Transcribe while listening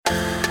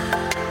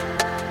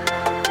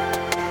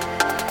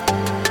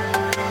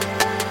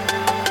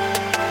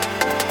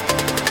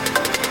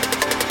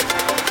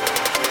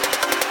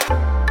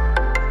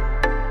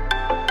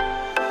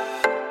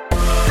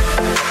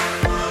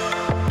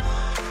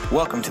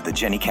welcome to the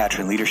Jenny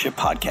Catron Leadership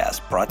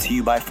Podcast, brought to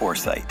you by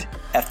Foresight.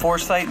 At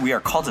Foresight, we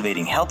are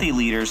cultivating healthy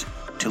leaders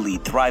to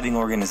lead thriving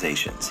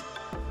organizations.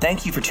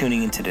 Thank you for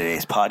tuning into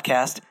today's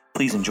podcast.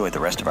 Please enjoy the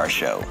rest of our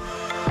show.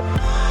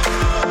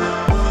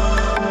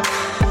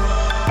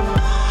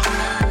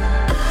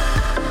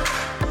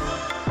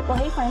 Well,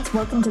 hey friends,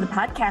 welcome to the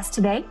podcast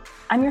today.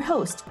 I'm your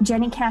host,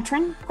 Jenny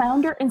Catron,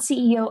 founder and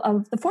CEO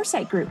of the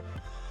Foresight Group.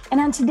 And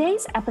on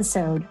today's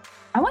episode,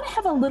 I want to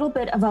have a little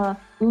bit of a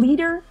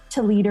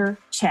leader-to-leader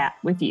chat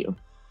with you.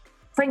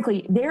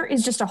 Frankly, there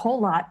is just a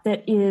whole lot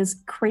that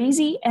is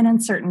crazy and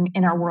uncertain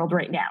in our world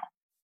right now.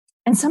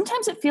 And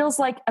sometimes it feels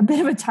like a bit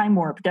of a time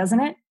warp, doesn't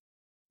it?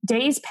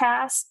 Days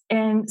pass,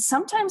 and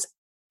sometimes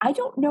I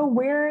don't know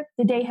where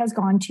the day has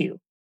gone to.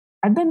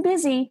 I've been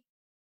busy,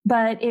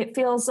 but it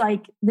feels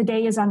like the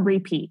day is on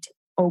repeat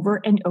over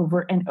and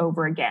over and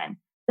over again.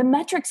 The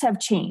metrics have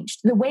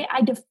changed. The way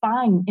I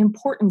define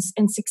importance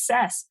and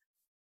success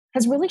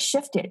has really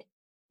shifted.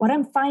 What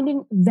I'm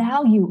finding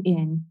value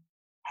in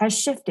has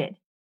shifted.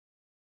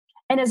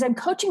 And as I'm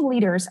coaching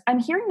leaders, I'm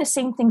hearing the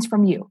same things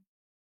from you.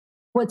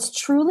 What's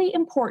truly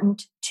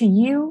important to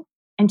you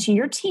and to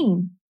your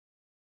team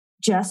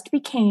just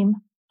became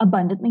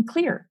abundantly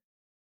clear.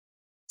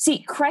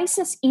 See,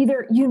 crisis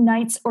either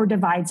unites or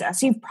divides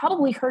us. You've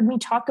probably heard me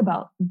talk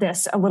about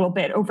this a little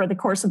bit over the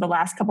course of the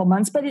last couple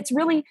months, but it's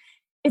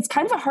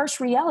kind of a harsh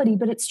reality,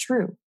 but it's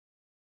true.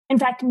 In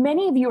fact,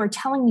 many of you are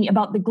telling me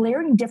about the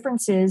glaring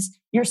differences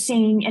you're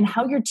seeing and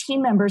how your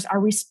team members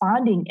are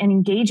responding and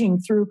engaging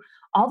through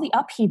all the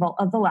upheaval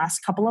of the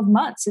last couple of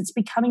months. It's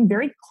becoming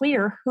very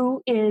clear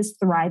who is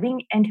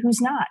thriving and who's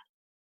not.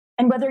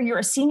 And whether you're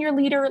a senior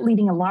leader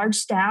leading a large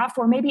staff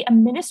or maybe a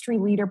ministry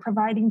leader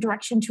providing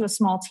direction to a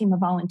small team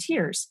of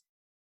volunteers,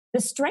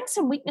 the strengths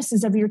and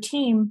weaknesses of your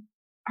team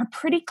are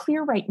pretty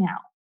clear right now.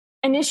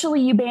 Initially,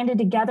 you banded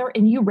together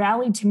and you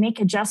rallied to make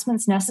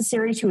adjustments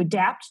necessary to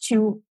adapt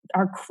to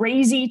our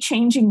crazy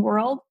changing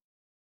world.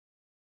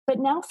 But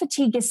now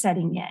fatigue is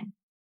setting in.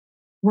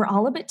 We're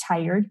all a bit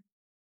tired.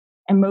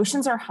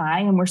 Emotions are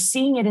high, and we're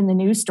seeing it in the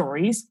news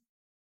stories.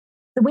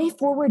 The way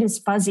forward is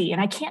fuzzy, and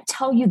I can't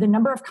tell you the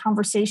number of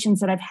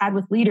conversations that I've had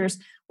with leaders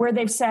where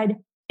they've said,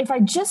 if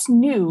I just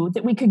knew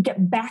that we could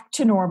get back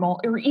to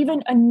normal or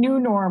even a new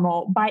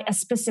normal by a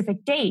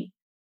specific date,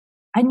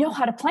 I know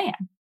how to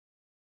plan.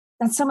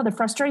 That's some of the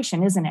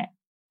frustration, isn't it?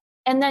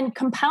 And then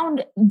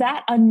compound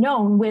that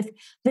unknown with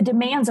the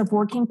demands of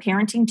working,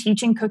 parenting,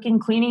 teaching, cooking,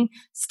 cleaning,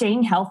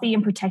 staying healthy,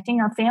 and protecting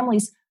our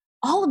families.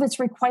 All of it's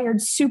required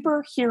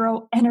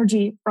superhero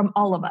energy from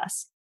all of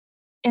us.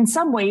 In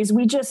some ways,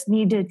 we just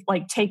need to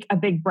take a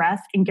big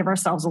breath and give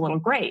ourselves a little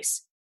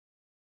grace.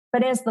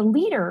 But as the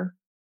leader,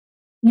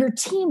 your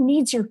team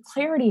needs your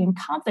clarity and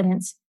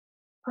confidence,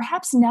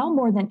 perhaps now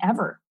more than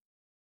ever.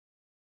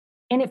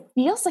 And it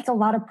feels like a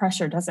lot of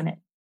pressure, doesn't it?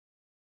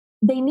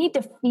 They need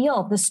to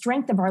feel the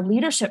strength of our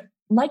leadership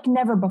like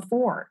never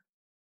before.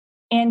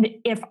 And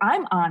if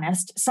I'm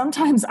honest,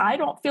 sometimes I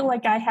don't feel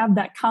like I have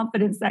that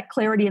confidence, that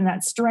clarity, and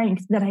that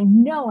strength that I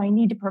know I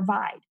need to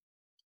provide.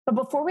 But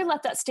before we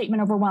let that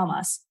statement overwhelm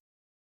us,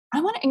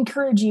 I want to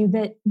encourage you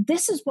that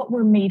this is what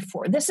we're made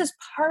for. This is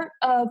part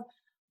of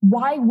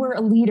why we're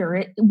a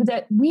leader,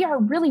 that we are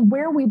really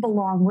where we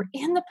belong. We're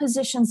in the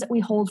positions that we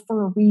hold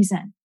for a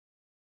reason.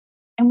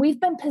 And we've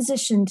been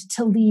positioned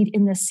to lead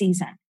in this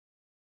season.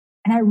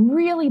 And I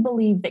really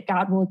believe that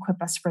God will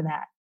equip us for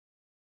that.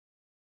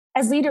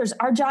 As leaders,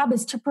 our job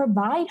is to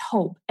provide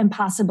hope and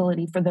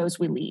possibility for those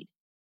we lead.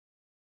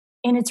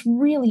 And it's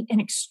really an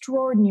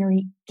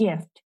extraordinary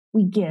gift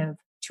we give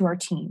to our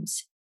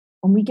teams.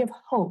 When we give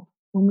hope,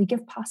 when we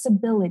give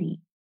possibility,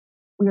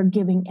 we are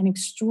giving an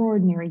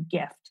extraordinary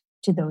gift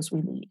to those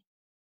we lead.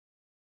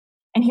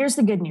 And here's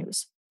the good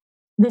news.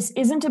 This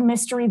isn't a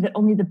mystery that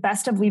only the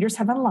best of leaders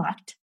have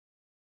unlocked.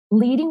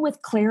 Leading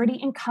with clarity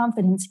and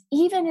confidence,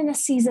 even in a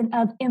season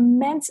of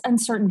immense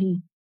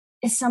uncertainty,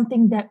 is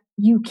something that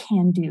you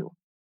can do.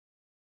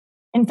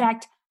 In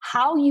fact,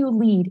 how you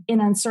lead in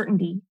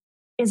uncertainty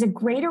is a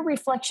greater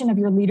reflection of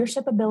your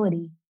leadership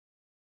ability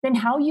than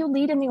how you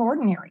lead in the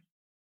ordinary.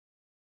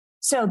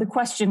 So the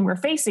question we're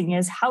facing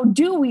is, how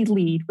do we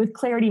lead with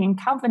clarity and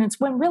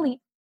confidence when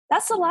really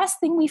that's the last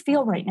thing we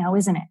feel right now,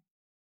 isn't it?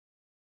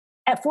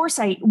 At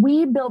Foresight,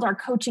 we build our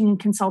coaching and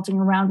consulting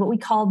around what we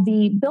call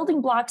the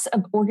building blocks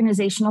of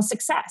organizational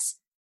success.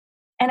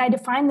 And I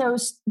define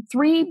those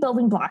 3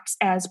 building blocks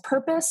as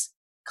purpose,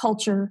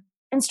 culture,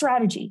 and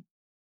strategy.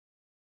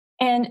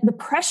 And the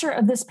pressure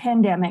of this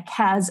pandemic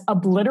has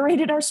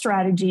obliterated our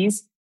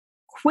strategies,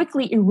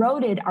 quickly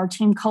eroded our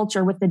team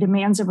culture with the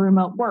demands of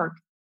remote work,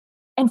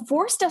 and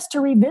forced us to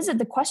revisit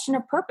the question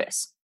of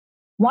purpose.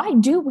 Why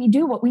do we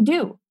do what we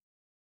do?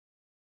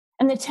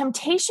 And the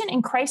temptation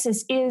in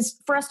crisis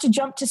is for us to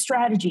jump to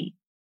strategy.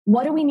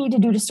 What do we need to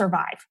do to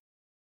survive?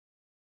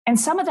 And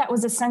some of that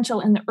was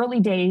essential in the early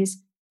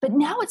days, but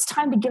now it's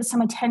time to give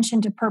some attention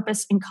to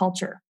purpose and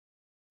culture.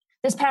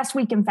 This past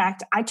week, in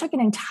fact, I took an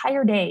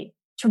entire day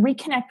to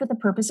reconnect with the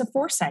purpose of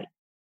Foresight.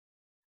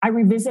 I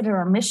revisited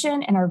our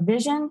mission and our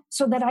vision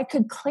so that I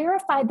could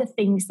clarify the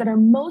things that are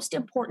most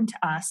important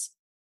to us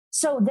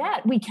so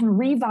that we can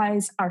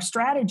revise our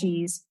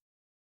strategies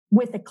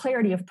with the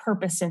clarity of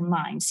purpose in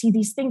mind. See,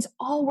 these things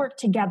all work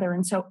together.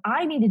 And so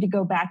I needed to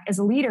go back as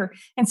a leader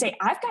and say,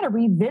 I've got to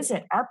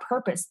revisit our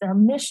purpose, our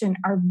mission,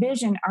 our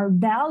vision, our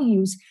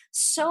values,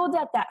 so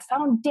that that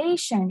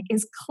foundation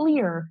is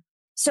clear,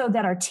 so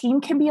that our team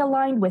can be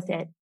aligned with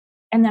it,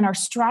 and then our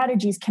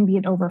strategies can be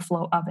an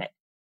overflow of it.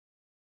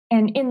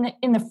 And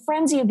in the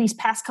frenzy of these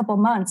past couple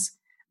months,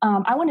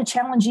 I want to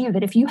challenge you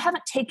that if you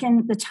haven't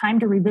taken the time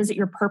to revisit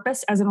your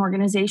purpose as an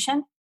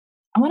organization,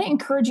 I want to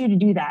encourage you to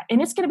do that.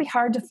 And it's going to be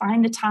hard to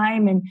find the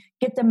time and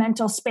get the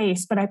mental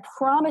space, but I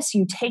promise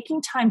you,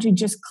 taking time to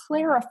just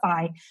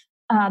clarify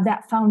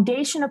that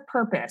foundation of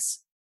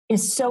purpose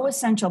is so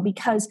essential,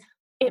 because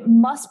it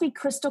must be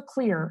crystal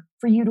clear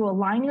for you to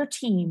align your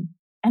team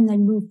and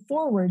then move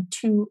forward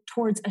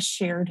towards a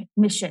shared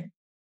mission.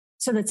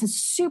 So that's a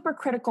super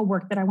critical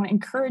work that I want to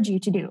encourage you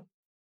to do.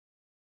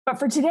 But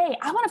for today,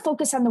 I want to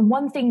focus on the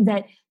one thing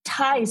that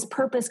ties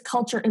purpose,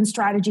 culture, and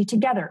strategy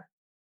together.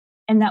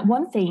 And that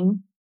one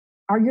thing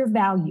are your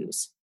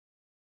values.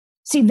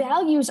 See,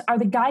 values are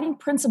the guiding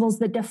principles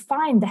that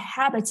define the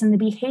habits and the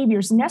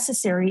behaviors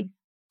necessary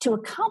to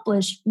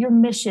accomplish your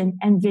mission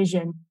and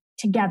vision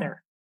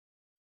together.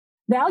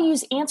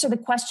 Values answer the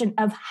question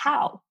of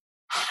how.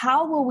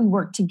 How will we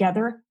work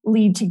together,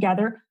 lead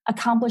together,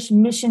 accomplish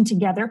mission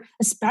together,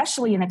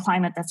 especially in a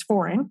climate that's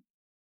foreign?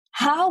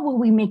 How will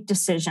we make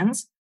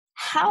decisions?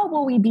 How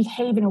will we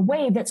behave in a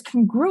way that's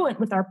congruent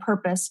with our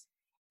purpose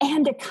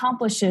and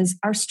accomplishes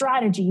our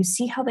strategy? You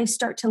see how they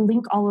start to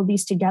link all of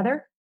these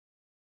together?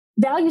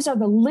 Values are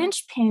the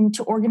linchpin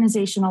to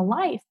organizational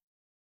life.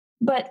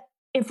 But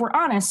if we're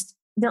honest,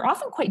 they're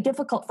often quite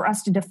difficult for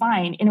us to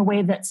define in a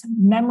way that's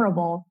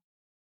memorable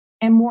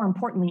and, more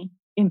importantly,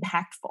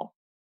 impactful.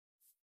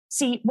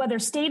 See, whether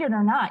stated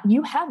or not,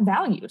 you have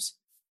values.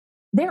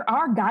 There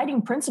are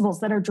guiding principles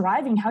that are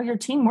driving how your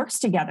team works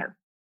together.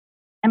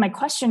 And my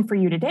question for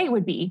you today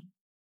would be,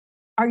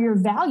 are your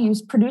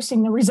values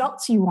producing the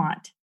results you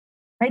want?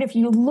 Right? If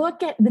you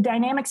look at the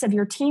dynamics of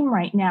your team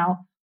right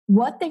now,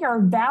 what they are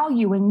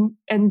valuing,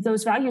 and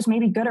those values may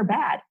be good or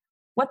bad,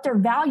 what they're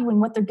valuing,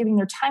 what they're giving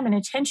their time and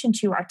attention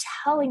to are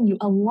telling you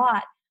a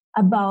lot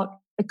about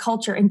the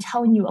culture and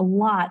telling you a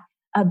lot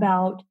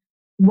about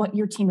what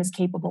your team is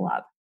capable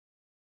of.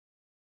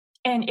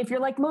 And if you're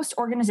like most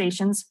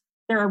organizations,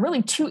 there are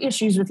really two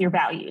issues with your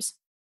values.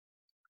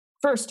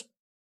 First,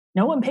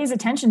 no one pays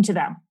attention to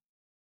them.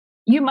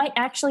 You might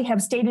actually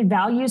have stated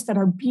values that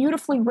are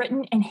beautifully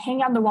written and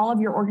hang on the wall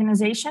of your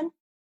organization,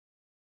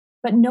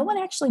 but no one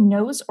actually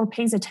knows or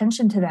pays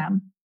attention to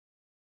them.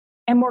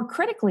 And more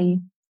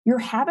critically, your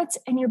habits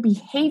and your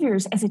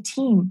behaviors as a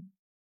team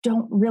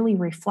don't really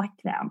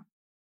reflect them.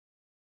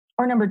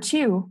 Or number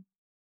two,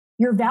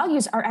 your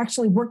values are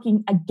actually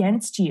working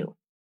against you.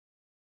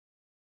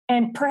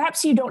 And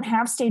perhaps you don't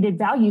have stated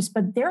values,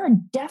 but there are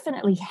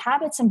definitely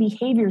habits and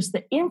behaviors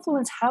that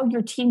influence how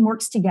your team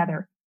works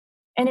together.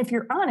 And if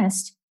you're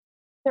honest,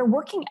 they're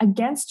working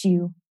against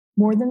you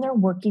more than they're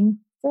working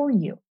for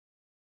you.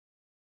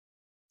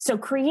 So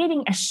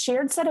creating a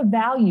shared set of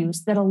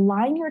values that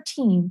align your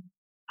team,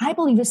 I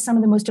believe, is some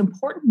of the most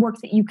important work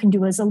that you can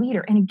do as a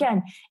leader. And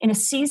again, in a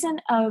season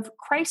of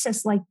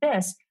crisis like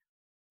this,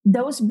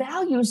 those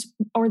values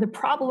or the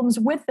problems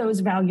with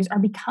those values are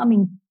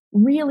becoming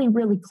really,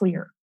 really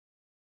clear.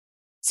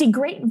 See,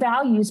 great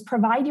values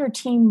provide your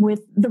team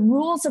with the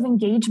rules of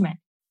engagement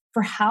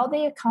for how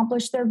they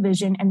accomplish their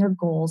vision and their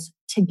goals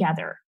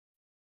together.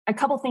 A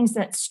couple things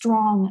that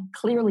strong,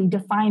 clearly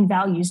defined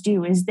values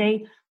do is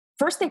they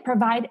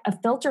provide a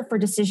filter for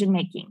decision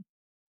making.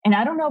 And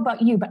I don't know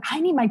about you, but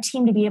I need my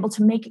team to be able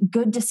to make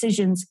good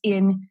decisions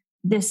in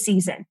this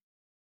season.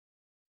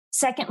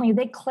 Secondly,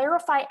 they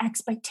clarify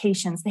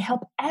expectations. They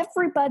help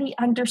everybody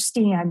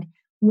understand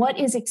what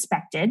is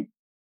expected.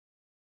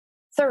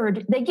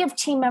 Third, they give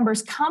team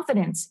members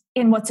confidence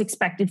in what's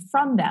expected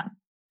from them.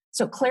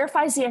 So it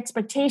clarifies the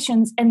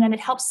expectations, and then it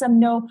helps them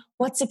know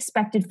what's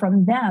expected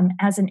from them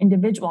as an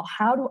individual.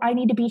 How do I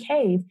need to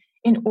behave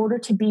in order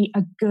to be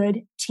a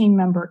good team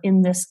member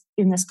in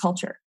this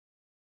culture?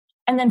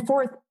 And then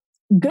fourth,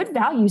 good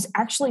values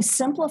actually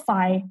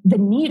simplify the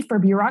need for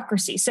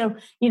bureaucracy. So,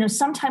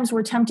 sometimes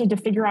we're tempted to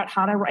figure out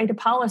how to write a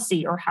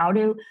policy or how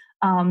to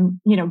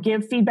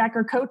give feedback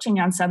or coaching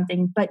on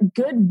something, but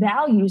good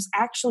values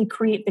actually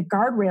create the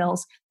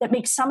guardrails that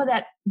make some of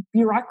that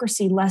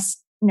bureaucracy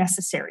less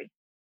necessary.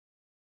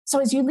 So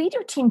as you lead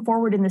your team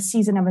forward in the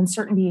season of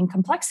uncertainty and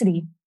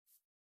complexity,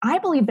 I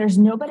believe there's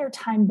no better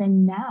time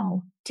than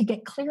now to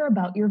get clear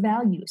about your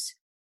values,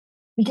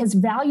 because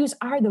values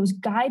are those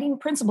guiding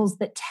principles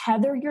that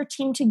tether your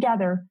team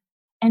together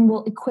and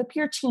will equip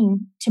your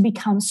team to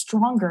become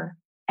stronger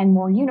and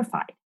more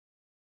unified.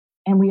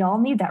 And we all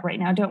need that right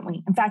now, don't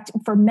we? In fact,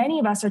 for many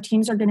of us, our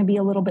teams are going to be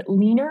a little bit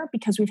leaner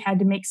because we've had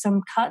to make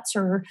some cuts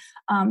or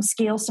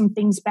scale some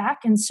things back.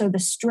 And so the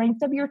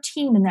strength of your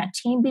team and that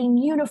team being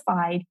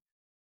unified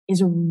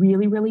is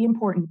really, really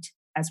important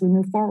as we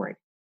move forward.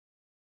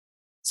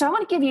 So I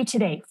want to give you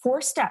today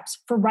 4 steps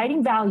for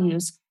writing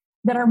values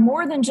that are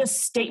more than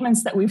just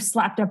statements that we've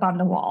slapped up on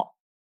the wall.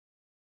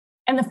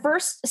 And the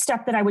first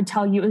step that I would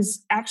tell you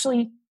is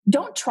actually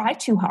don't try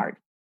too hard.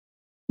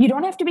 You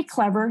don't have to be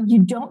clever. You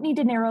don't need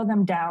to narrow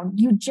them down.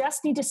 You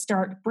just need to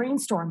start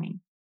brainstorming.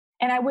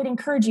 And I would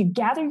encourage you,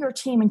 gather your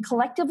team and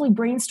collectively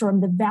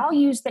brainstorm the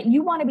values that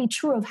you want to be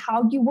true of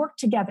how you work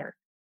together.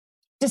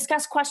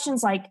 Discuss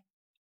questions like,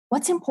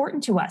 what's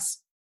important to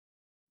us?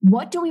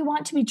 What do we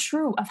want to be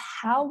true of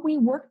how we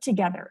work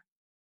together?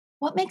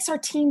 What makes our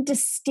team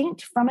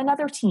distinct from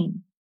another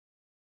team?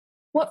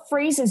 What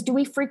phrases do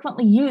we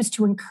frequently use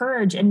to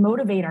encourage and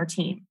motivate our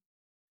team?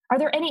 Are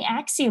there any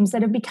axioms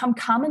that have become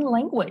common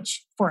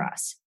language for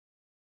us?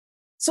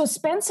 So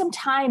spend some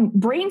time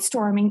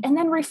brainstorming and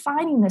then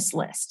refining this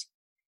list.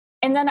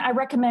 And then I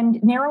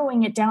recommend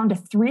narrowing it down to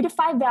 3 to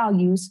 5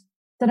 values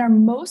that are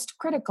most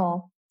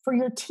critical for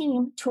your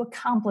team to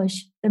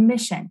accomplish the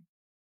mission.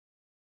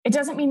 It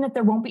doesn't mean that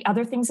there won't be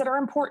other things that are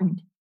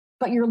important,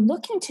 but you're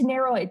looking to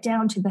narrow it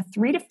down to the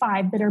 3 to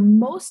 5 that are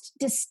most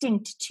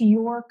distinct to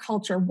your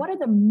culture. What are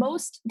the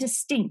most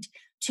distinct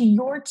to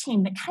your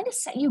team that kind of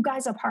set you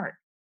guys apart?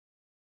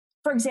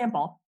 For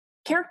example,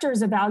 character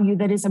is a value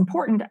that is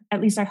important, at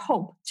least I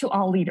hope, to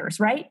all leaders,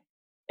 right?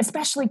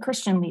 Especially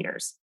Christian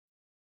leaders.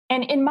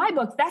 And in my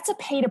book, that's a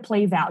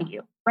pay-to-play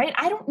value, right?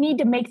 I don't need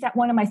to make that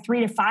one of my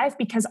 3 to 5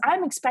 because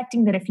I'm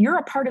expecting that if you're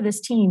a part of this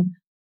team,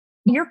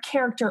 your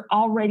character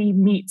already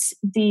meets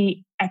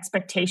the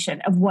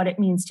expectation of what it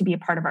means to be a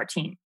part of our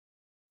team.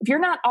 If you're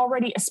not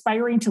already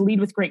aspiring to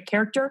lead with great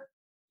character,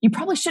 you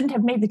probably shouldn't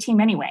have made the team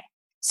anyway.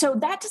 So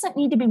that doesn't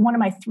need to be one of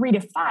my 3 to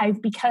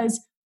 5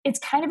 because it's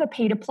kind of a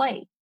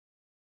pay-to-play.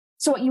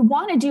 So what you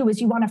want to do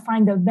is you want to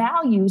find the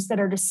values that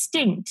are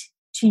distinct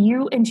to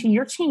you and to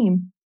your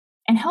team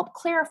and help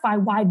clarify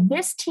why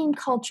this team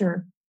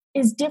culture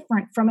is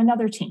different from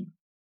another team.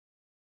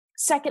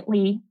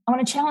 Secondly, I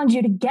want to challenge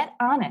you to get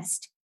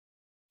honest.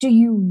 Do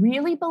you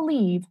really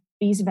believe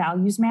these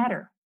values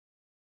matter?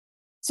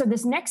 So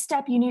this next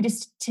step you need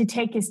to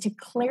take is to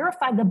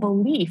clarify the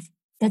belief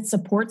that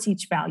supports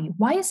each value.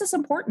 Why is this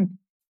important?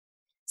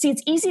 See,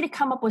 it's easy to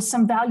come up with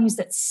some values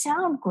that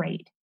sound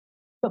great,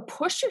 but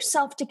push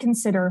yourself to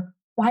consider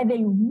why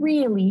they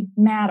really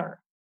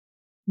matter.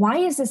 Why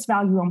is this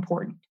value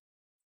important?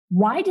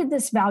 Why did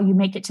this value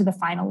make it to the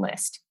final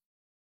list?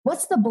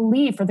 What's the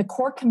belief or the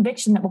core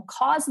conviction that will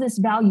cause this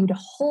value to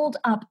hold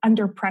up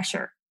under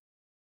pressure?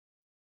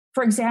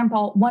 For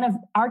example, one of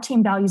our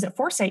team values at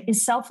Foresight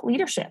is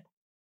self-leadership.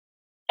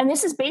 And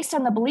this is based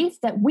on the belief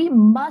that we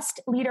must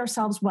lead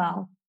ourselves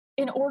well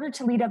in order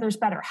to lead others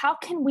better. How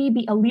can we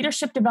be a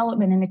leadership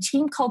development and a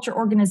team culture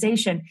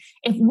organization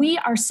if we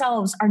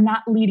ourselves are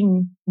not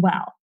leading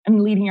well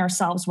and leading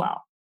ourselves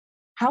well?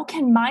 How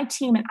can my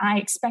team and I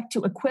expect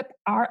to equip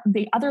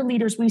the other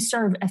leaders we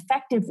serve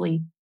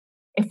effectively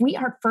if we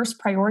aren't first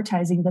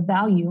prioritizing the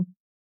value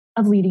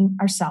of leading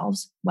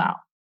ourselves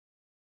well?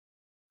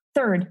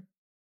 Third,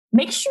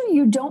 make sure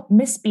you don't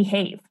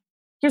misbehave.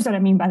 Here's what I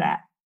mean by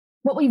that.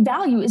 What we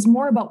value is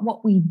more about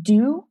what we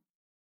do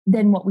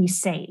than what we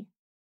say.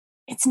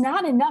 It's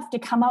not enough to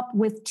come up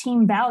with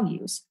team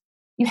values.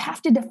 You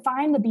have to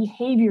define the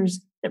behaviors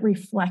that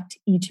reflect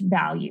each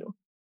value.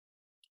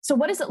 So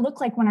what does it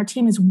look like when our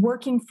team is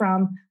working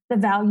from the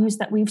values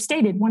that we've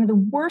stated? One of the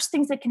worst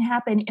things that can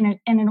happen in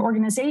an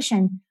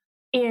organization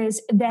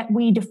is that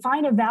we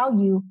define a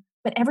value,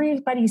 but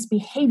everybody's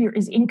behavior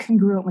is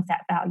incongruent with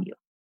that value.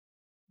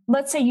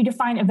 Let's say you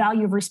define a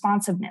value of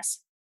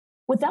responsiveness.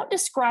 Without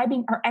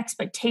describing our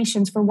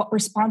expectations for what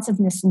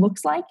responsiveness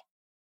looks like,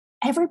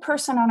 every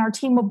person on our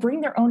team will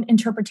bring their own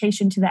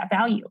interpretation to that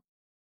value.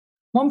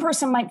 One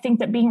person might think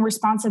that being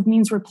responsive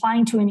means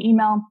replying to an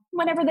email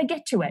whenever they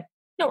get to it.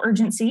 No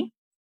urgency.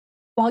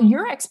 While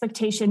your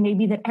expectation may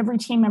be that every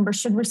team member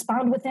should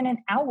respond within an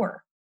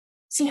hour.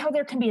 See how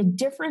there can be a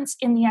difference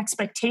in the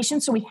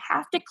expectation? So we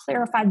have to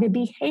clarify the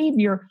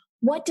behavior.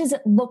 What does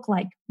it look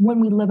like when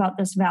we live out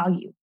this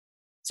value?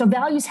 So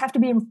values have to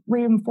be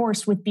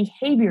reinforced with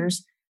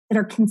behaviors that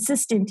are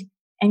consistent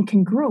and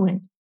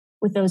congruent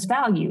with those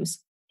values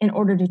in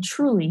order to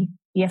truly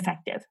be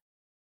effective.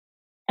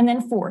 And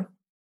then fourth,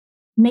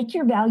 make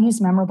your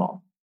values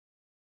memorable.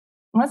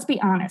 Let's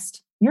be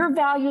honest. Your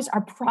values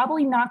are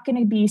probably not going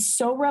to be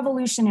so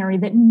revolutionary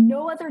that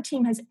no other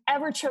team has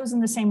ever chosen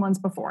the same ones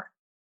before,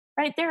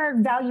 right? There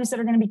are values that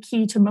are going to be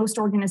key to most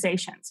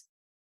organizations.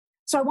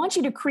 So I want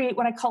you to create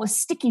what I call a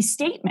sticky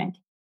statement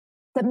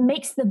that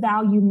makes the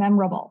value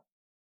memorable.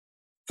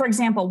 For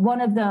example,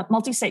 one of the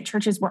multi-site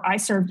churches where I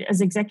served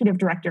as executive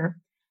director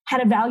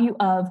had a value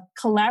of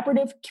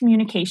collaborative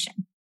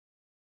communication.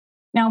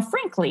 Now,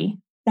 frankly,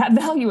 that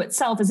value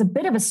itself is a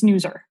bit of a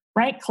snoozer,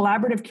 right?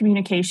 Collaborative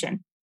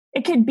communication.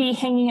 It could be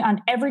hanging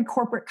on every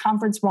corporate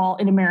conference wall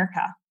in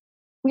America.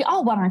 We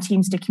all want our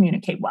teams to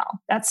communicate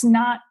well. That's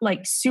not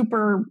like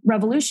super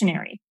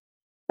revolutionary.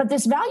 But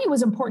this value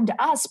was important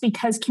to us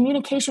because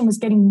communication was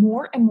getting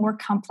more and more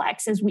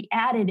complex as we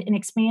added and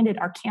expanded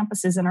our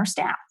campuses and our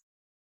staff.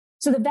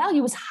 So the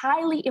value was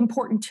highly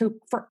important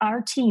for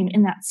our team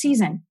in that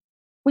season.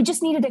 We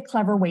just needed a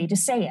clever way to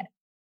say it.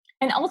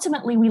 And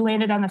ultimately, we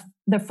landed on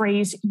the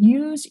phrase,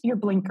 use your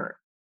blinker,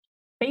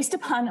 based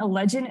upon a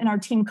legend in our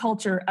team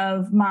culture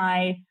of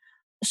my,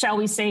 shall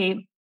we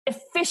say,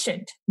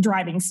 efficient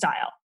driving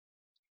style.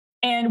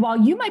 And while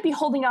you might be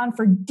holding on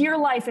for dear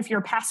life if you're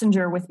a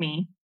passenger with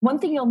me, one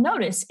thing you'll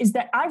notice is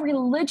that I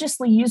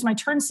religiously use my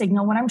turn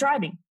signal when I'm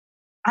driving.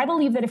 I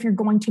believe that if you're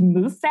going to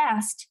move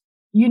fast,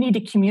 you need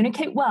to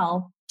communicate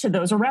well to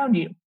those around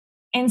you.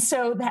 And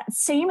so that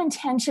same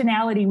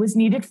intentionality was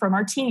needed from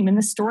our team. And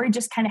the story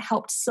just kind of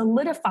helped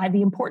solidify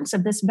the importance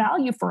of this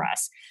value for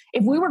us.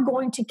 If we were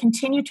going to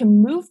continue to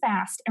move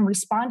fast and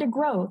respond to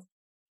growth,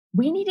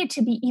 we needed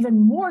to be even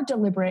more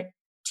deliberate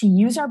to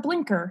use our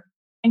blinker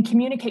and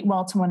communicate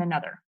well to one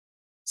another.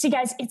 See,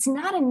 guys, it's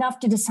not enough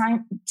to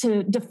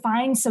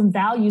define some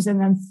values and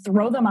then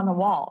throw them on the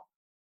wall.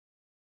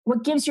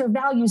 What gives your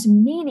values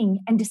meaning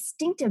and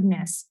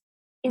distinctiveness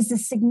is the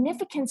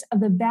significance of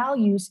the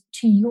values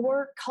to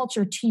your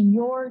culture, to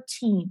your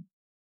team.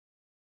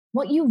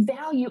 What you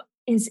value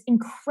is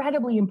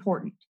incredibly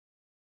important.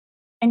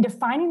 And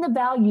defining the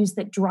values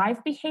that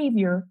drive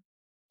behavior,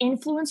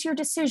 influence your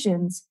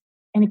decisions,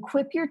 and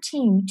equip your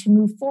team to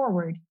move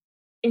forward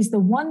is the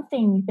one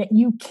thing that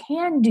you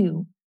can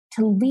do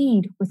to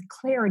lead with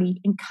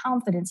clarity and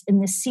confidence in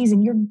this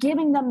season. You're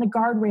giving them the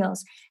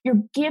guardrails.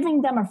 You're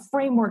giving them a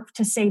framework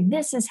to say,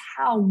 this is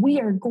how we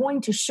are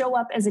going to show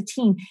up as a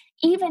team.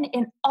 Even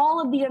in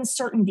all of the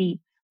uncertainty,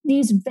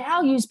 these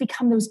values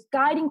become those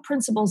guiding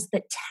principles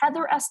that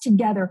tether us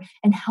together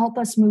and help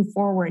us move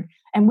forward.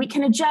 And we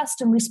can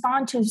adjust and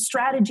respond to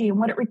strategy and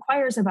what it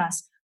requires of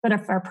us. But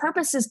if our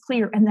purpose is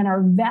clear and then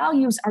our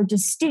values are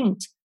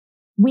distinct,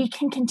 we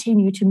can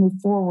continue to move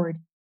forward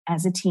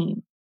as a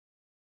team.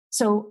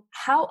 So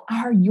how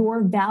are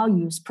your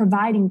values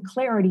providing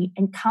clarity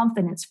and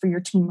confidence for your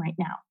team right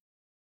now?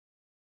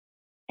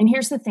 And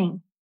here's the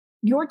thing.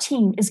 Your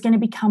team is going to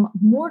become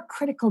more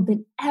critical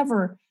than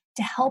ever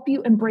to help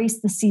you embrace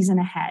the season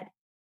ahead.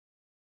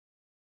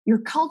 Your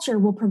culture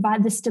will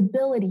provide the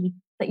stability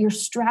that your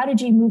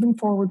strategy moving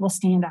forward will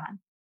stand on.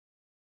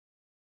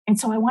 And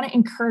so I want to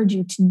encourage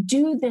you to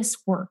do this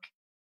work.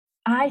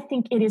 I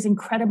think it is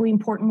incredibly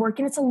important work,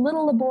 and it's a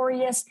little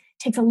laborious,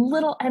 takes a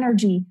little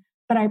energy,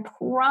 but I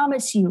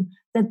promise you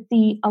that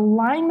the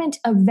alignment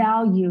of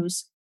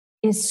values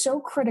is so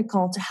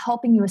critical to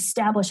helping you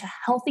establish a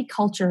healthy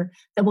culture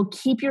that will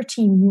keep your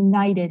team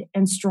united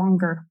and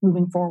stronger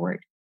moving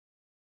forward.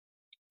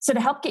 So to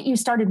help get you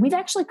started, we've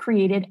actually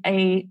created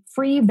a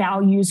free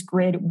values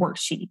grid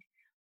worksheet.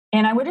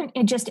 And I would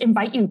just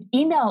invite you,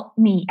 email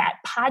me at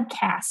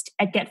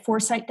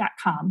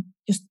podcast@getforesight.com,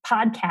 just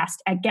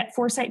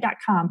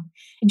podcast@getforesight.com,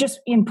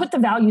 and put the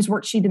values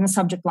worksheet in the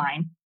subject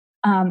line.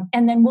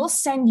 And then we'll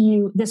send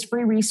you this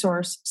free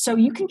resource so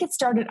you can get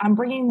started on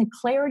bringing the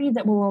clarity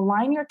that will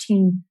align your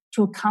team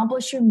to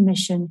accomplish your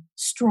mission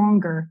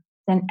stronger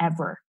than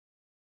ever.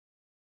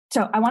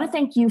 So I want to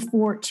thank you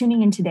for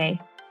tuning in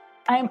today.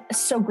 I'm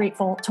so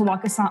grateful to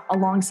walk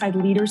alongside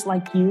leaders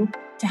like you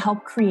to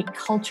help create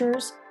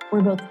cultures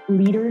where both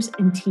leaders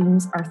and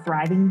teams are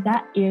thriving.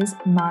 That is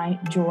my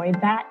joy.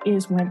 That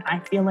is when I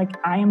feel like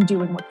I am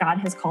doing what God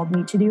has called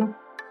me to do.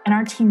 And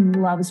our team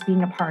loves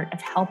being a part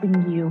of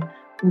helping you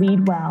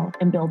lead well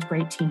and build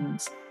great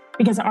teams.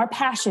 Because our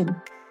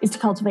passion is to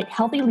cultivate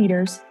healthy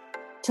leaders,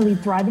 to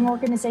lead thriving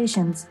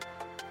organizations,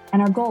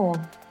 and our goal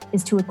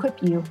is to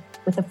equip you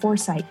with the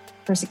foresight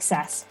for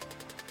success.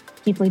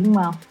 Keep leading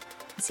well.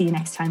 See you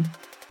next time.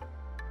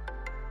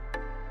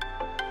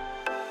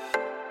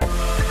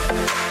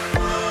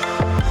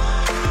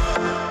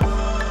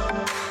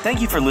 Thank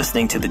you for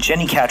listening to the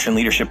Jenny Catron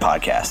Leadership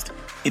Podcast.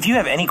 If you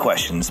have any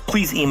questions,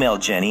 please email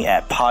Jenny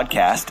at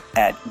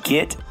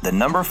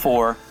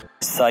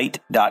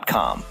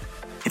podcast@get4sight.com.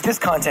 If this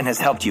content has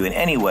helped you in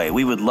any way,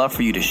 we would love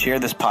for you to share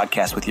this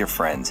podcast with your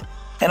friends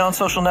and on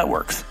social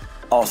networks.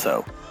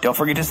 Also, don't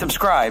forget to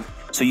subscribe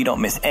so you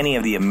don't miss any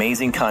of the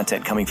amazing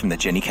content coming from the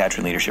Jenny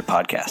Catron Leadership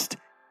Podcast.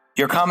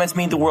 Your comments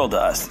mean the world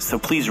to us, so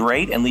please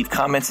rate and leave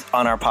comments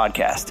on our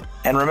podcast.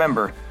 And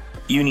remember,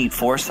 you need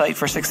foresight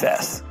for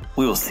success.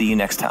 We will see you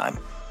next time.